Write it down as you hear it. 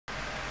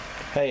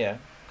Hey,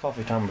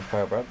 coffee time with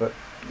Cobra, but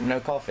no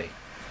coffee.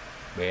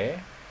 Yeah?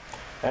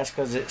 That's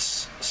because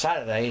it's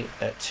Saturday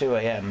at 2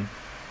 a.m.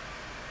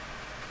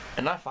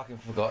 and I fucking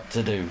forgot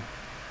to do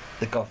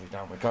the coffee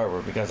time with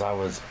Cobra because I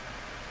was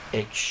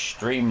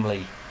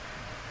extremely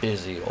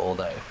busy all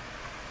day.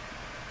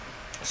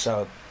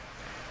 So,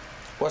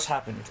 what's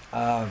happened?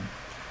 A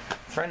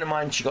friend of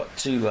mine, she got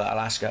to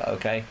Alaska,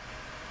 okay?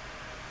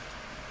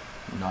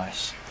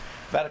 Nice.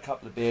 I've had a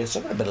couple of beers, so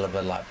I've got a bit of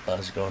a like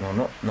buzz going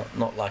on.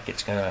 Not like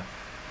it's gonna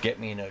get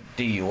me in a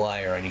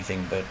DUI or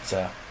anything, but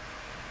so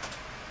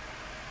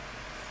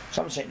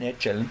I'm sitting there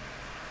chilling,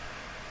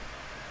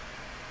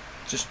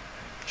 just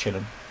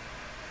chilling,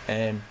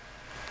 and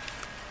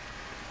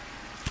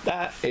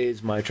that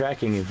is my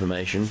tracking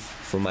information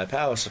for my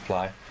power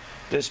supply.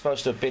 This is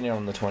supposed to have been here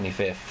on the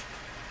 25th.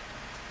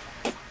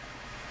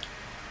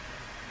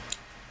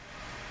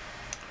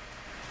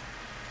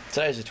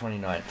 Today's the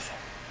 29th.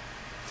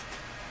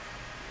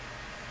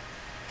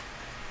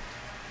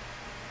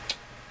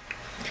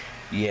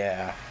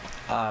 Yeah,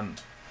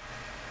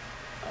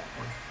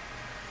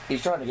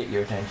 he's trying to get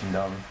your attention,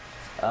 darling.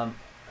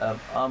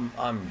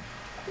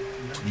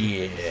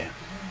 Yeah.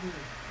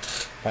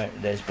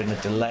 Apparently there's been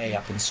a delay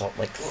up in Salt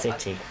Lake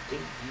City,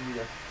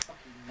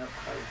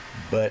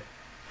 but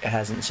it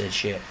hasn't said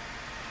shit.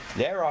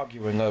 They're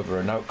arguing over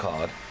a note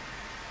card,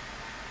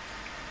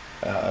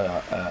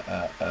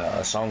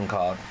 a song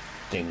card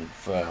thing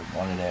for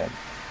one of their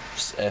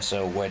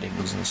SO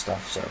weddings and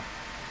stuff. So,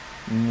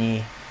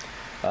 yeah.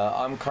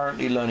 I'm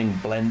currently learning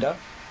Blender.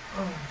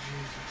 Oh,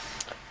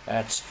 Jesus.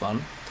 That's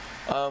fun.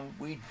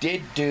 We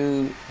did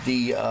do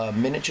the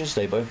miniatures.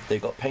 They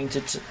got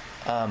painted.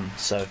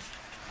 So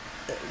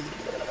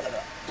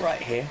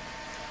right here.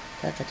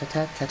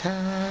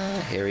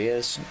 Here he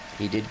is.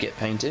 He did get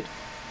painted.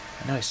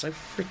 I know, he's so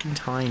freaking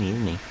tiny,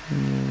 isn't he?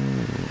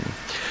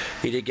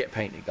 He did get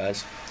painted,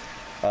 guys.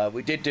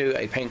 We did do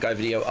a paint guy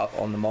video up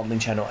on the modeling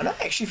channel, and I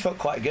actually felt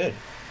quite good.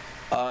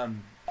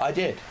 I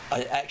did.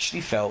 I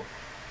actually felt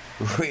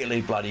really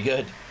bloody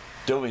good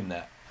doing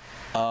that.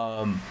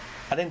 I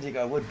didn't think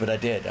I would, but I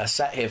did. I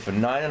sat here for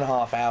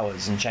 9.5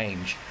 hours and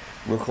change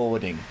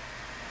recording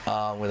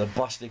with a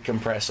busted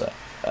compressor.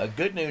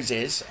 Good news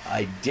is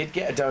I did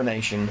get a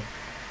donation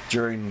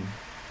during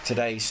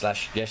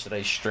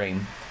today's/yesterday's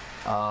stream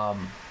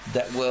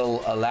that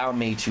will allow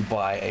me to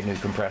buy a new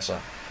compressor.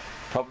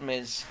 Problem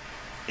is,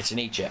 it's an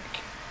e-check,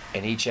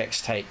 and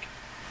e-checks take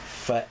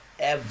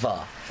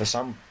forever for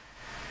some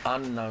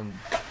unknown,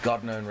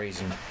 God-known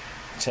reason.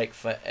 Take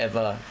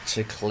forever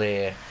to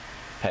clear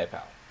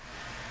PayPal.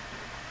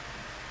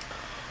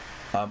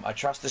 I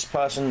trust this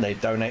person. They've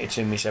donated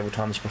to me several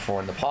times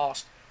before in the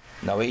past.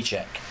 No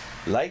e-check.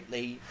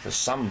 Lately, for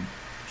some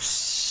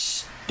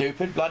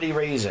stupid bloody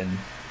reason,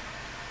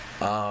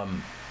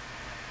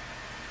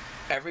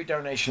 every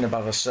donation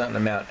above a certain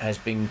amount has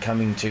been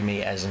coming to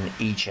me as an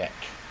e-check,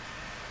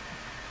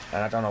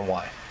 and I don't know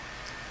why.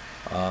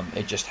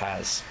 It just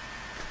has,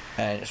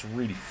 and it's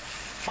really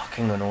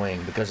fucking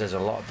annoying because there's a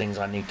lot of things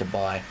I need to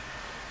buy,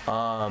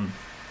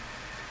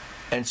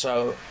 and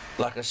so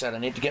like I said, I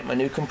need to get my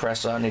new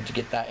compressor. I need to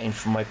get that in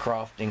for my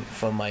crafting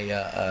for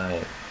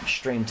my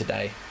stream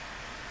today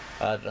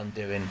that I'm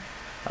doing.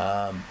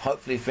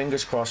 Hopefully,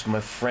 fingers crossed, my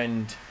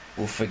friend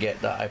will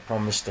forget that I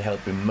promised to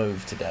help him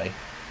move today.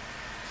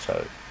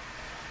 So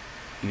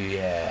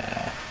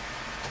yeah,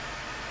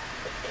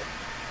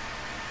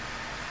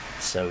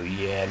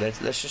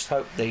 let's just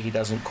hope that he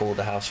doesn't call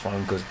the house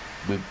phone because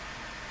we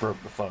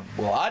broke the phone.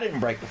 Well, I didn't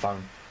break the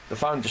phone. The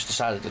phone just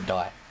decided to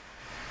die.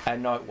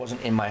 And no, it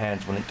wasn't in my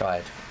hands when it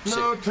died.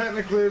 No,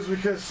 technically it's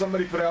because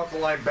somebody put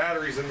alkaline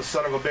batteries in the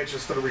son of a bitch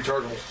instead of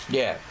rechargeables.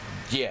 Yeah,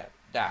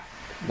 that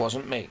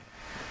wasn't me.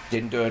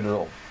 Didn't do it at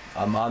all.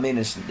 I'm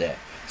innocent there.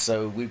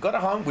 So we've got a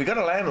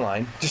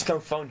landline, just no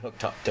phone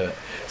hooked up to it.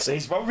 So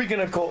he's probably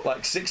gonna call at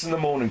like 6 in the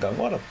morning going,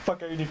 "What the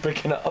fuck are you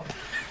picking up?"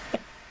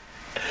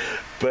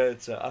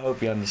 But I hope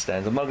he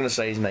understands. I'm not gonna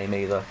say his name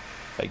either.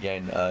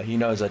 Again, he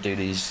knows I do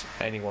these,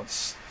 and he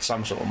wants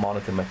some sort of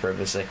moniker in my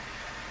privacy.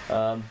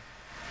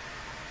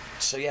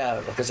 So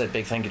yeah, like I said,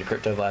 big thank you to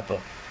Crypto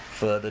Viper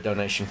for the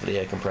donation for the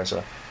air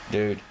compressor.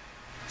 Dude,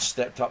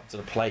 stepped up to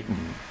the plate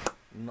and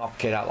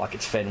knocked it out like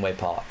it's Fenway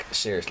Park.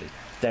 Seriously,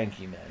 thank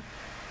you, man.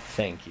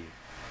 Thank you.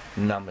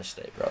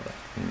 Namaste, brother.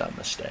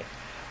 Namaste.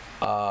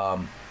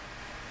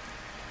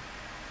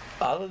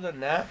 Other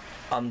than that,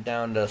 I'm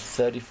down to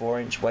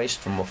 34-inch waist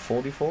from a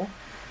 44.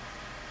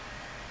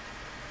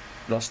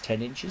 Lost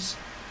 10 inches.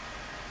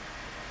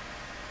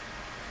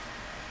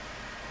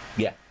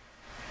 Yeah,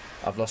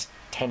 I've lost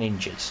 10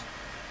 inches.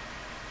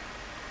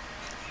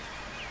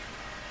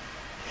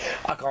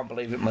 I can't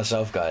believe it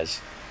myself,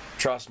 guys.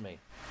 Trust me.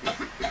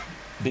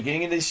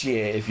 Beginning of this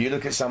year, if you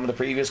look at some of the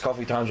previous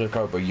coffee times with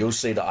Cobra, you'll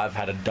see that I've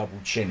had a double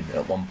chin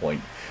at one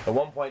point. At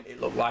one point,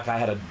 it looked like I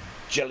had a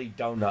jelly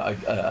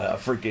donut, a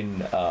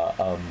freaking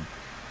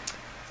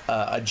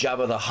a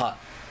Jabba the Hutt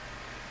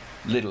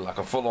little, like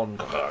a full-on,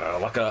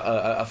 like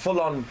a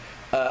full-on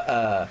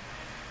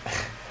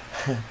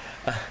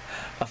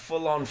a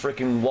full-on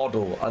freaking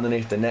waddle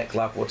underneath the neck,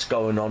 like what's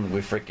going on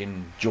with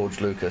freaking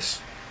George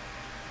Lucas.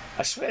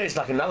 I swear it's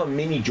like another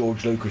mini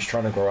George Lucas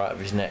trying to grow out of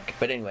his neck.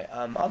 But anyway,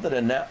 other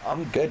than that,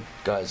 I'm good,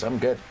 guys. I'm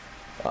good.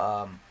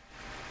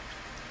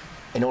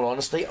 In all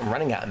honesty, I'm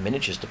running out of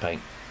miniatures to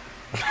paint.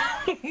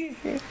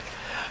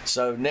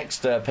 So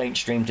next paint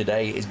stream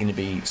today is going to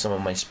be some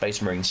of my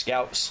Space Marine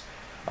Scouts.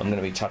 I'm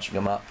going to be touching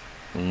them up.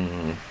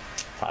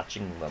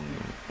 Touching them.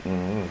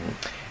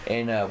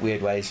 In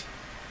weird ways.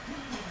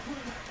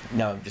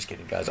 No, I'm just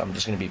kidding, guys. I'm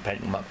just going to be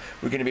painting them up.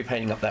 We're going to be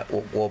painting up that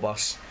Orc War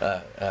Boss.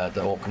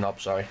 The Orc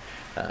Knob, sorry.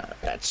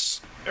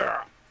 That's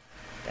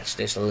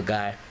this little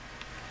guy.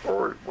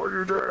 Oh, what are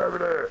you doing over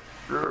there?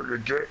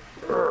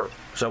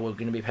 So we're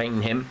going to be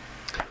painting him.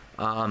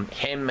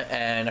 Him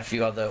and a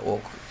few other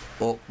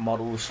orc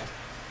models.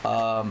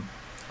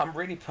 I'm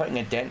really putting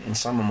a dent in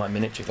some of my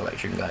miniature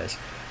collection, guys.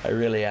 I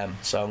really am.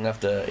 So I'm going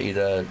to have to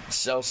either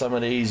sell some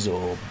of these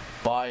or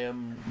buy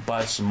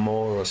some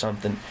more or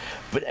something.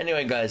 But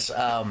anyway, guys,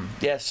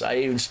 yes, I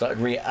even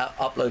started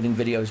uploading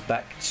videos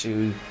back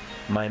to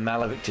my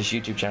Malavictus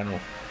YouTube channel.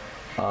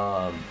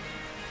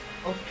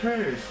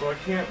 Okay, so I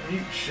can't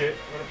mute shit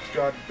when it's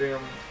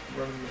goddamn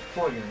running this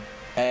plugin.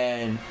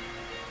 And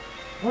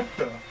what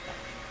the?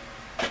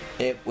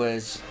 It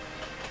was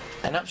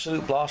an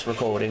absolute blast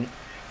recording.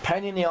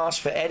 Pain in the ass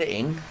for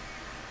editing,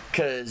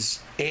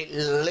 because it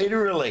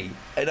literally,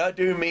 and I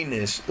do mean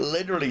this,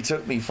 literally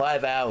took me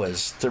 5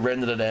 hours to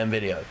render the damn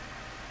video.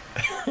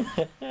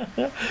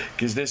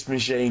 Because this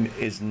machine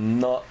is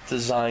not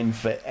designed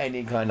for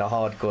any kind of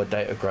hardcore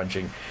data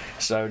crunching.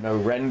 So no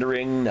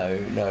rendering,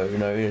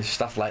 no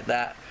stuff like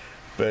that.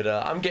 But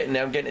I'm getting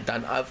there, I'm getting it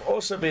done. I've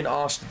also been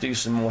asked to do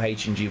some more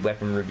H&G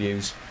weapon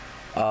reviews.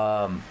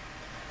 And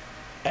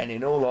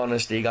in all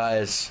honesty,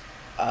 guys,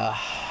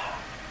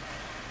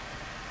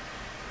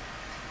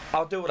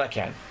 I'll do what I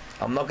can.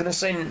 I'm not gonna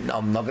say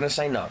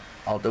no.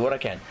 I'll do what I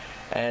can.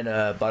 And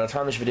by the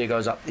time this video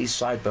goes up, these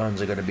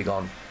sideburns are gonna be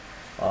gone.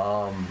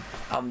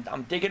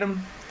 I'm digging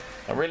them.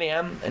 I really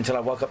am. Until I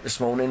woke up this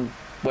morning,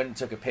 went and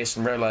took a piss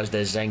and realised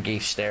there's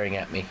Zangief staring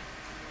at me.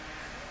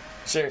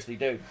 Seriously,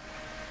 dude.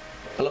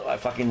 I look like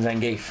fucking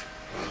Zangief.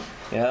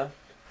 Yeah?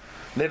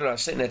 Literally, I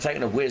was sitting there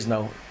taking a whiz and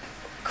I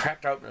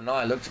cracked open an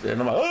eye, looked at it,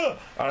 and I'm like, oh!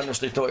 I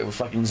honestly thought it was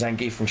fucking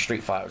Zangief from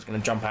Street Fighter. It was going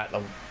to jump out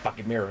the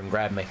fucking mirror and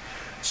grab me.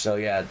 So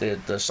yeah,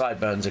 the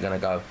sideburns are going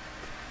to go.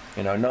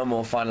 You know, no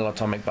more Final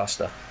Atomic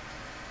Buster.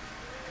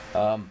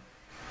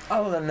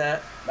 Other than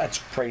that, that's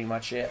pretty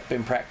much it.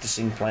 Been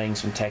practicing playing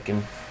some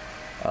Tekken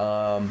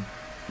on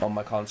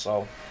my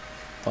console,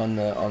 on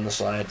the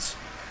sides,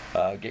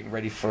 getting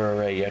ready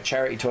for a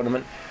charity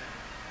tournament.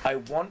 I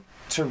want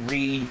to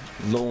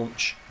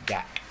relaunch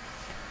GAC.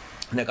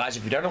 Now, guys,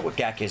 if you don't know what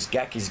GAC is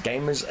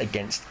Gamers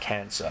Against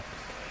Cancer.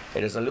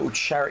 It is a little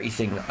charity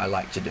thing that I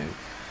like to do,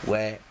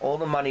 where all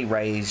the money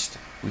raised,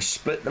 we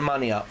split the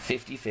money up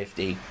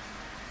 50-50,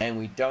 and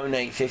we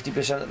donate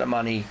 50% of the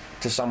money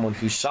to someone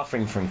who's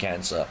suffering from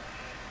cancer,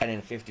 and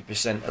then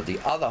 50% of the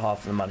other half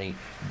of the money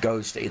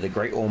goes to either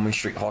Great Ormond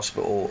Street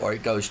Hospital, or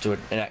it goes to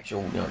an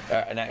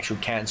actual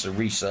cancer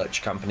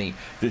research company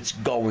that's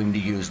going to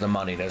use the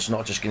money. That's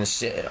not just going to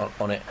sit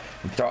on it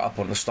and throw it up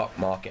on the stock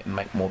market and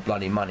make more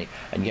bloody money.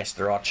 And yes,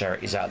 there are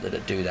charities out there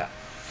that do that.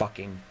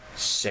 Fucking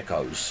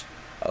sickos.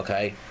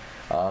 Okay?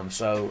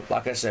 So,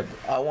 like I said,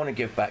 I want to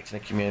give back to the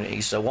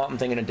community. So what I'm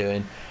thinking of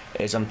doing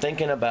is I'm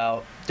thinking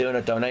about doing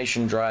a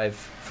donation drive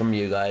from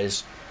you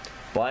guys,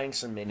 buying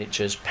some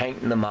miniatures,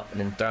 painting them up,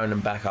 and then throwing them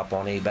back up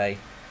on eBay.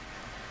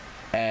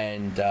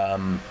 And,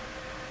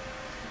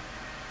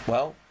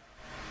 well,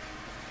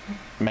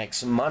 make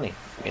some money.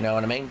 You know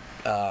what I mean?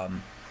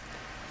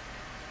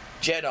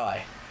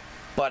 Jedi,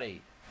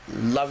 buddy,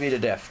 love you to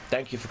death.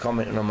 Thank you for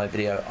commenting on my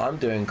video. I'm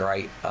doing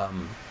great.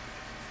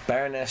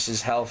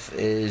 Baroness's health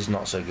is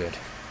not so good.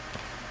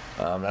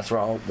 That's where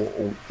all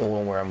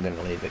where I'm going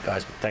to leave it,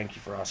 guys. But thank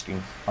you for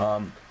asking.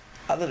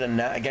 Other than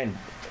that, again,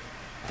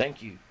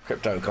 thank you,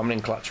 Crypto, coming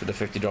in clutch with a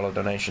 $50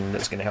 donation.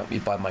 That's going to help me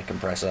buy my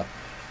compressor.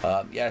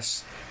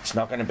 Yes, it's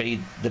not going to be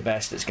the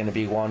best. It's going to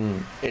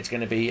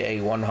be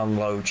a one hung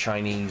low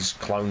Chinese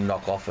clone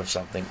knockoff of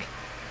something.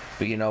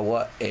 But you know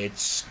what?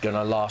 It's going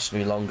to last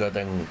me longer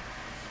than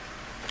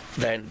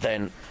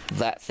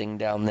that thing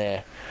down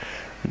there.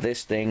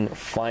 This thing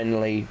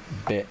finally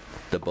bit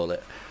the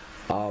bullet.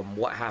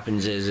 What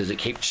happens is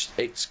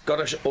it's got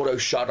an auto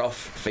shut off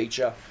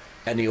feature,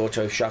 and the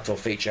auto shut off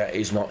feature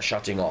is not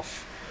shutting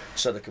off.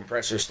 So the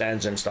compressor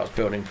stands and starts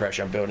building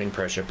pressure, building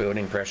pressure,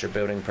 building pressure,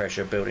 building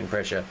pressure, building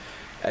pressure,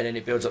 and then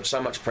it builds up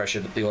so much pressure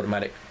that the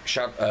automatic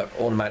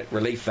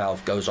relief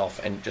valve goes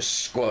off and just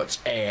squirts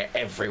air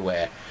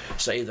everywhere.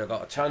 So either I've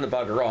got to turn the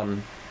bugger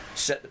on,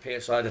 set the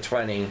PSI to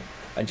 20,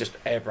 and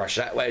just airbrush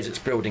that way as it's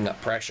building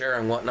up pressure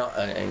and whatnot,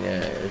 and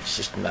it's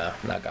just no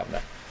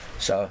governor.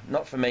 So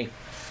not for me.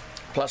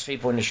 Plus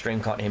people in the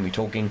stream can't hear me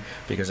talking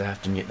because I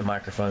have to mute the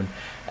microphone.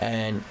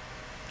 And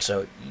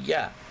so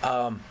yeah,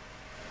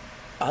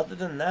 other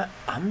than that,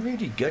 I'm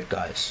really good,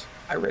 guys.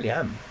 I really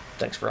am.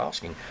 Thanks for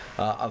asking.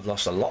 I've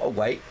lost a lot of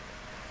weight.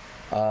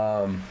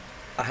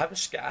 I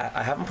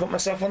I haven't put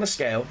myself on a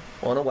scale,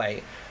 on a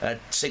weight.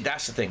 See,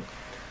 that's the thing.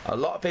 A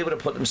lot of people that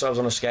put themselves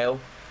on a scale,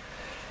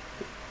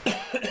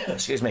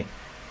 excuse me,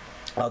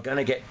 are going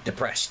to get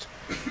depressed.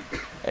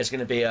 It's going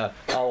to be oh,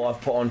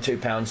 I've put on 2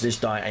 pounds, this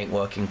diet ain't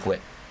working,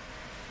 quit.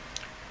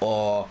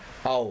 Or,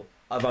 oh,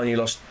 I've only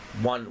lost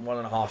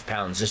 1.5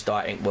 pounds, this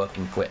diet ain't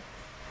working, quit.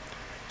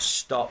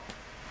 Stop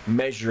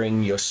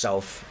measuring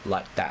yourself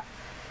like that.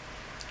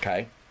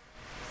 Okay?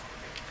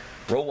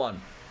 Rule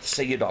 1,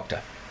 see your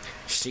doctor.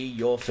 See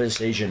your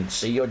physician.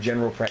 See your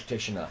general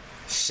practitioner.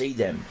 See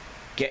them.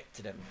 Get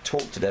to them.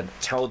 Talk to them.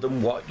 Tell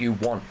them what you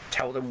want.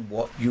 Tell them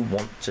what you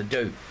want to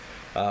do.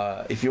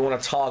 If you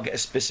want to target a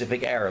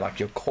specific area, like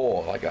your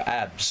core, like your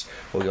abs,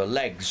 or your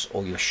legs,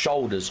 or your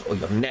shoulders, or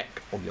your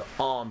neck, or your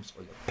arms,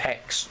 or your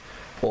pecs,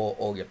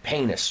 or your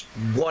penis,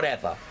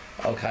 whatever,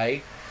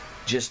 okay?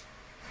 Just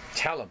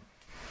tell them.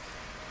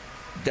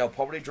 They'll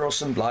probably draw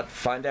some blood,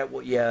 find out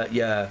what your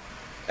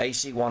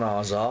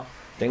AC1Rs are,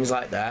 things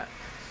like that,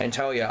 and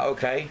tell you,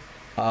 okay,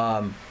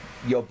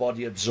 your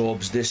body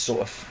absorbs this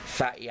sort of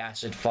fatty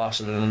acid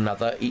faster than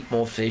another, eat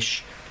more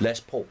fish, less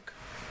pork,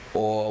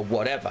 or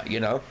whatever, you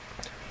know.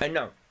 And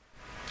no,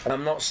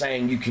 I'm not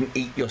saying you can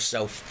eat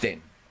yourself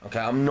thin, okay?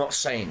 I'm not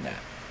saying that,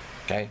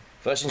 okay?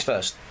 First things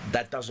first,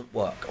 that doesn't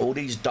work. All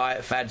these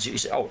diet fads that you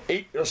say, oh,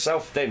 eat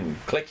yourself thin,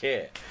 click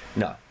here.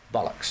 No,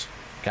 bollocks,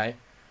 okay?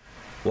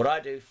 What I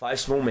do, 5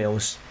 small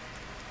meals,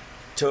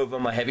 2 of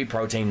them are heavy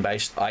protein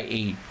based,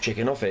 i.e.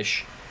 chicken or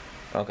fish,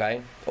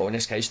 okay? Or in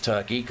this case,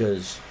 turkey,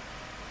 because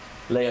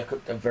Leah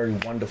cooked a very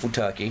wonderful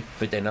turkey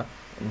for dinner.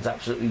 It was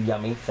absolutely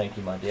yummy. Thank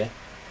you, my dear.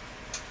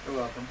 You're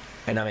welcome.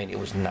 And I mean, it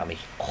was nummy.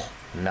 Oh,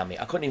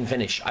 nummy. I couldn't even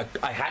finish.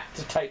 I had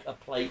to take a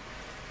plate.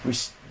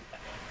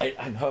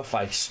 And her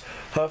face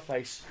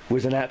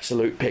was an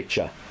absolute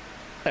picture.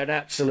 An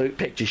absolute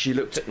picture. She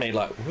looked at me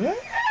like,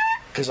 what?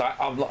 Because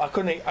I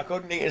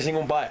couldn't eat a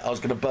single bite. I was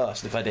going to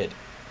burst if I did.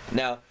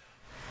 Now,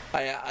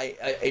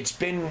 it's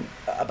been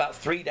about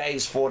 3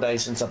 days, 4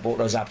 days since I bought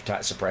those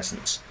appetite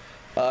suppressants.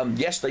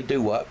 Yes, they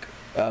do work.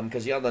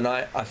 Because the other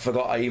night I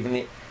forgot I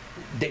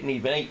didn't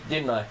even eat,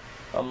 didn't I?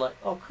 I'm like,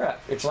 oh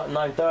crap! It's like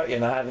 9:30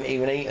 and I haven't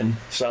even eaten.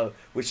 So,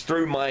 which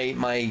threw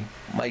my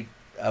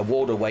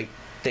water weight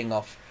thing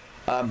off.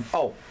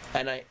 Oh,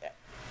 and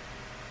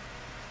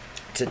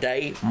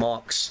today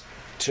marks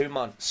 2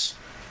 months.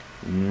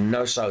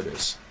 No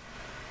sodas.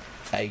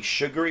 A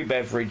sugary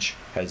beverage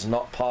has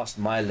not passed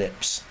my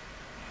lips.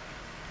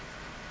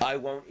 I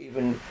won't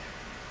even.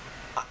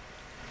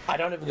 I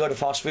don't even go to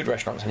fast food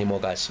restaurants anymore,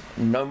 guys.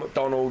 No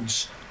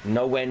McDonald's,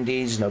 no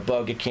Wendy's, no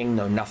Burger King,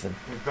 no nothing.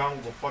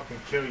 McDonald's will fucking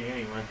kill you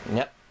anyway.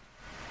 Yep.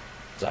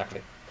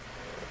 Exactly.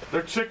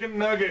 They're chicken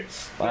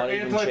nuggets. Not They're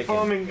even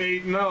anti-foaming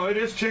agent. No, it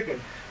is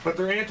chicken, but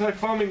their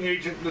anti-foaming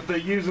agent that they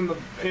use in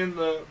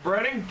the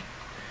breading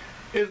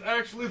is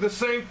actually the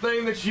same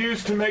thing that's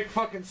used to make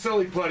fucking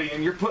silly putty,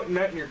 and you're putting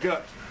that in your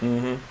gut.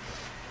 Mm-hmm.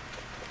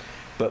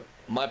 But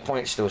my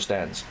point still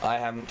stands. I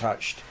haven't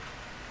touched.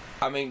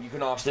 I mean, you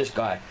can ask this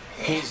guy.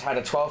 He's had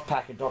a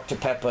 12-pack of Dr.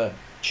 Pepper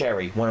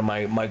Cherry, one of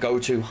my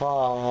go-to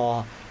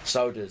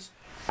sodas.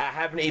 I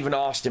haven't even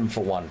asked him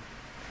for one.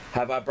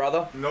 Have I,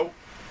 brother? Nope.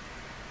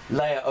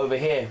 Leia over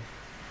here,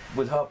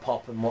 with her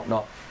pop and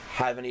whatnot,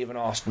 haven't even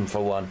asked him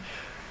for one.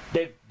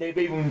 They've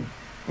even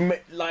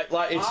like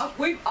it's.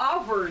 We've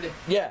offered.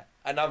 Yeah,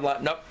 and I'm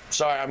like, nope,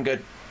 sorry, I'm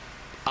good.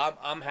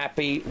 I'm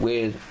happy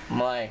with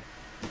my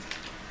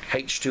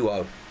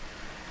H2O.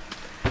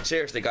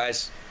 Seriously,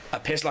 guys. I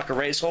piss like a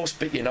racehorse,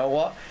 but you know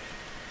what?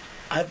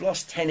 I've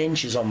lost 10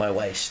 inches on my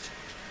waist.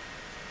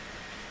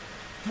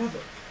 Mother.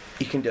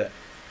 You can do it.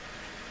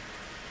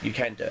 You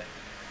can do it.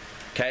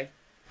 Okay?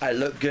 I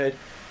look good.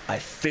 I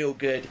feel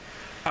good.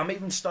 I'm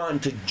even starting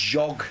to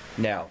jog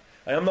now.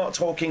 And I'm not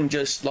talking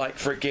just like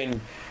freaking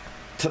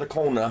to the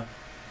corner,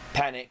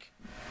 panic,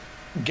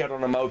 get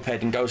on a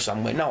moped and go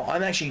somewhere. No,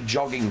 I'm actually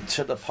jogging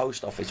to the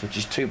post office, which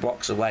is 2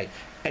 blocks away,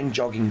 and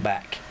jogging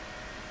back.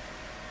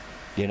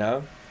 You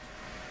know?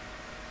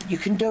 You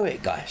can do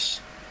it,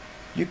 guys.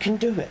 You can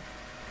do it.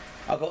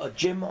 I've got a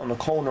gym on the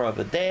corner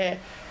over there.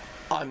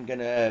 I'm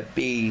gonna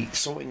be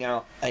sorting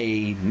out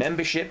a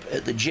membership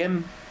at the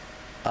gym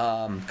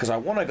because I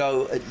want to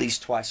go at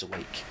least twice a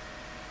week.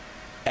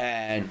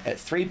 And at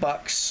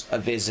 $3 a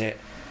visit,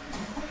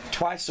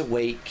 twice a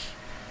week,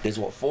 there's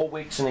what, 4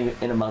 weeks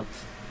in a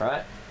month,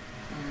 right?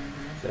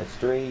 Mm-hmm. So that's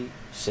 3,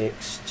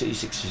 6, 2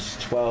 6 is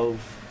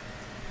 12,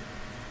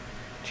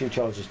 2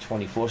 12 is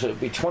 24. So it'd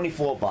be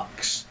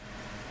 $24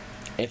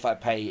 if I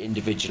pay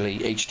individually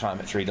each time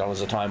at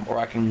 $3 a time, or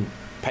I can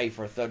pay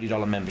for a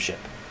 $30 membership.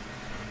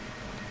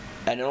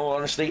 And in all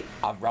honesty,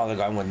 I'd rather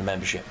go in with the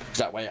membership, because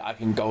that way I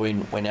can go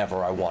in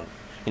whenever I want.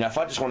 You know, if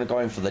I just want to go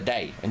in for the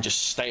day and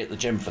just stay at the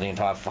gym for the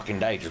entire fucking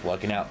day just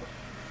working out,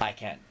 I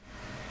can.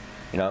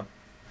 You know?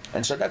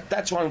 And so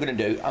that's what I'm going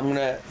to do. I'm going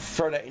to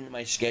throw that into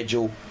my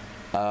schedule,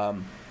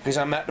 because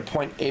I'm at the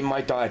point in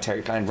my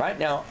dietary plan. Right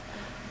now,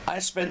 I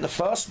spent the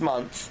first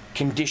month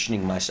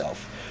conditioning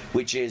myself,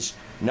 which is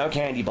no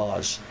candy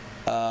bars,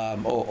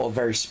 or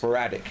very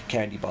sporadic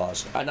candy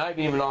bars. And I've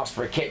even asked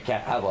for a Kit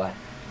Kat, have I?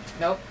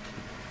 Nope.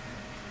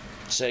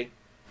 See?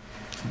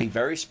 Be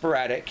very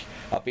sporadic.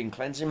 I've been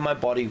cleansing my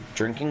body,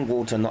 drinking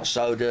water, not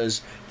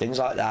sodas, things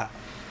like that.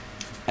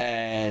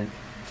 And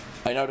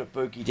I know that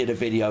Boogie did a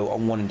video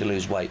on wanting to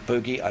lose weight.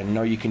 Boogie, I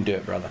know you can do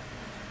it, brother.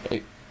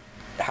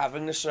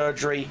 Having the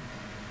surgery,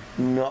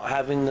 not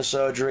having the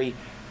surgery,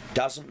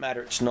 doesn't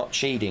matter. It's not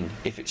cheating.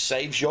 If it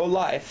saves your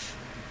life,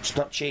 it's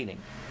not cheating.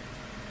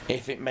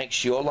 If it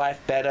makes your life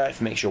better,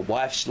 if it makes your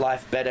wife's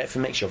life better, if it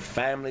makes your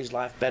family's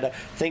life better,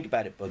 think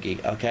about it,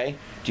 Boogie, okay?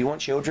 Do you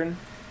want children?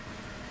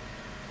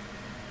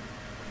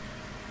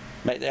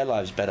 Make their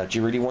lives better. Do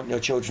you really want your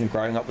children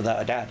growing up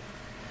without a dad?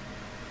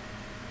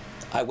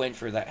 I went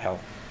through that hell.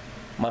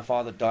 My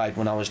father died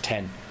when I was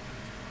 10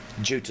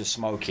 due to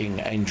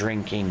smoking and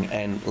drinking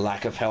and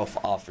lack of health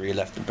after he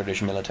left the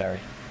British military.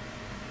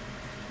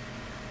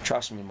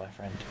 Trust me, my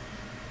friend.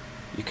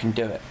 You can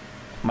do it.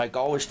 My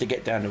goal is to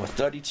get down to a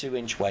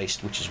 32-inch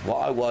waist, which is what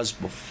I was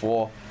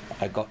before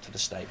I got to the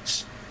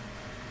States.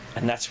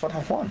 And that's what I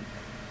want.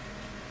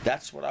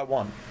 That's what I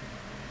want.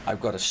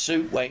 I've got a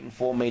suit waiting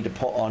for me to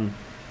put on.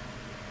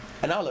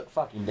 And I look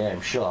fucking damn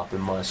sharp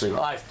in my suit.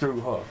 I threw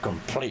her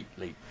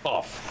completely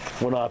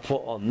off when I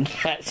put on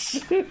that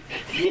suit.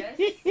 Yes,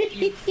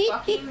 you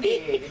fucking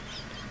did.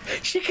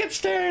 She kept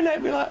staring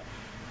at me like,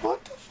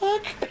 what the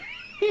fuck?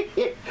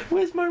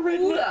 Where's my redneck?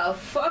 Who the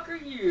fuck are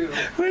you?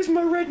 Where's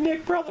my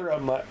redneck brother?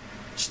 I'm like,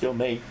 still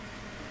me.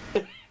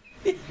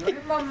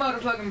 You're my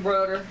motherfucking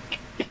brother.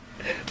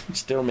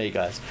 Still me,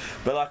 guys.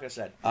 But like I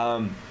said,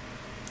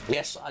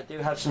 yes, I do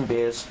have some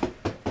beers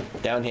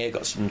down here.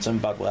 Got some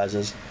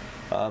Budweisers.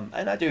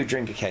 And I do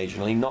drink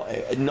occasionally.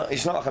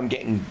 It's not like I'm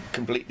getting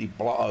completely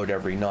blottoed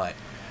every night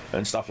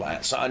and stuff like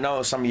that. So I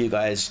know some of you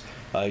guys,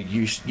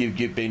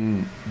 you've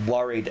been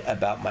worried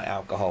about my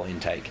alcohol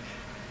intake.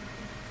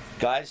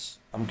 Guys,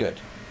 I'm good.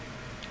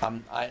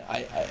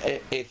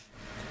 If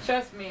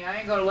Trust me, I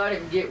ain't gonna let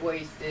him get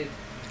wasted.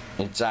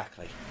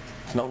 exactly,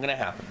 it's not gonna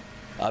happen.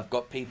 I've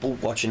got people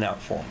watching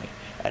out for me,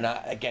 and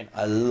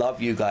I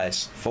love you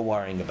guys for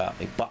worrying about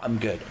me. But I'm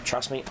good.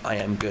 Trust me, I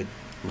am good.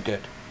 I'm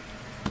good.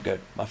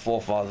 Good. My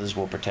forefathers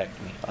will protect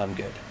me. I'm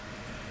good.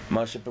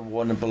 Most people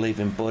want to believe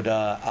in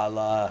Buddha,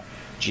 Allah,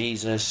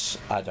 Jesus.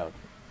 I don't.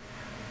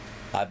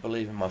 I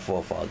believe in my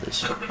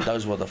forefathers.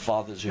 Those were the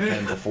fathers who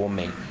came before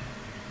me.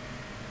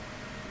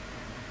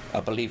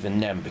 I believe in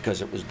them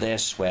because it was their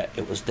sweat,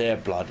 it was their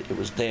blood, it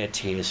was their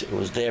tears, it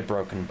was their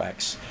broken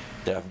backs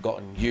that have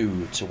gotten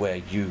you to where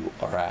you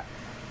are at.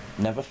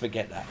 Never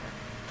forget that.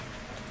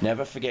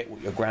 Never forget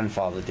what your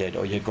grandfather did,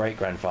 or your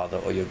great-grandfather,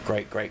 or your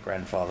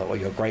great-great-grandfather, or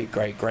your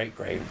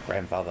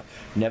great-great-great-grandfather.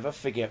 Never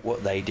forget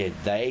what they did.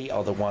 They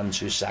are the ones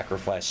who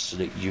sacrificed so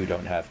that you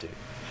don't have to.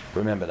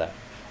 Remember that.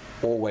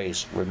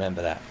 Always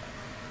remember that.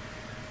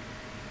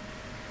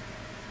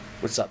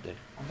 What's up, dude?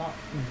 I'm not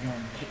going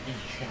to take this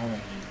shower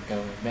and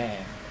go to bed.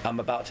 I'm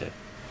about to.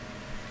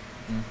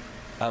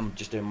 I'm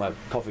just doing my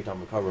coffee time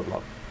with Cobra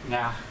vlog.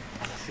 Nah.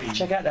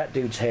 Check out that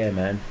dude's hair,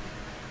 man.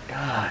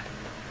 God.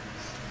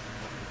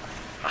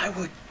 I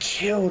would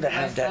kill to My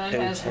have that son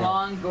dude's has hair.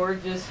 long,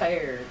 gorgeous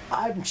hair.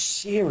 I'm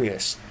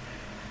serious.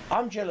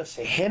 I'm jealous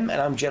of him, and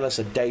I'm jealous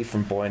of Dave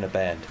from Boy in a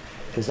Band.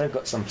 Because they've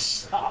got some...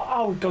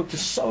 I would go to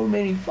so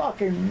many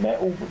fucking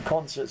metal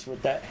concerts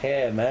with that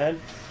hair, man.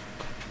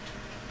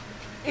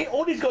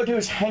 All he's got to do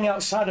is hang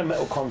outside a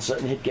metal concert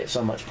and he'd get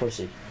so much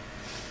pussy.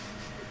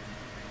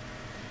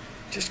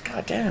 Just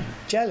goddamn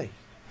jelly.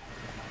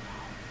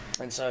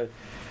 And so,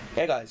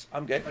 yeah guys,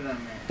 I'm good. Hold on a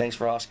minute. Thanks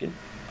for asking.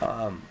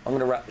 I'm going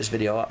to wrap this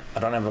video up. I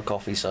don't have a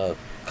coffee, so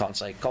can't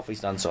say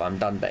coffee's done, so I'm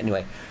done. But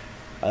anyway,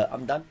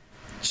 I'm done.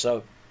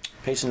 So,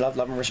 peace and love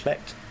and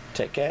respect.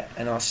 Take care,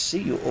 and I'll see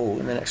you all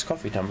in the next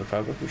Coffee Tumbler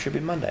program, which should be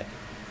Monday.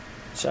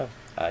 So,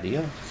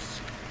 adios.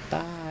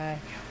 Bye.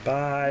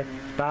 Bye.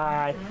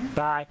 Bye.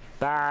 Bye.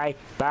 Bye.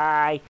 Bye.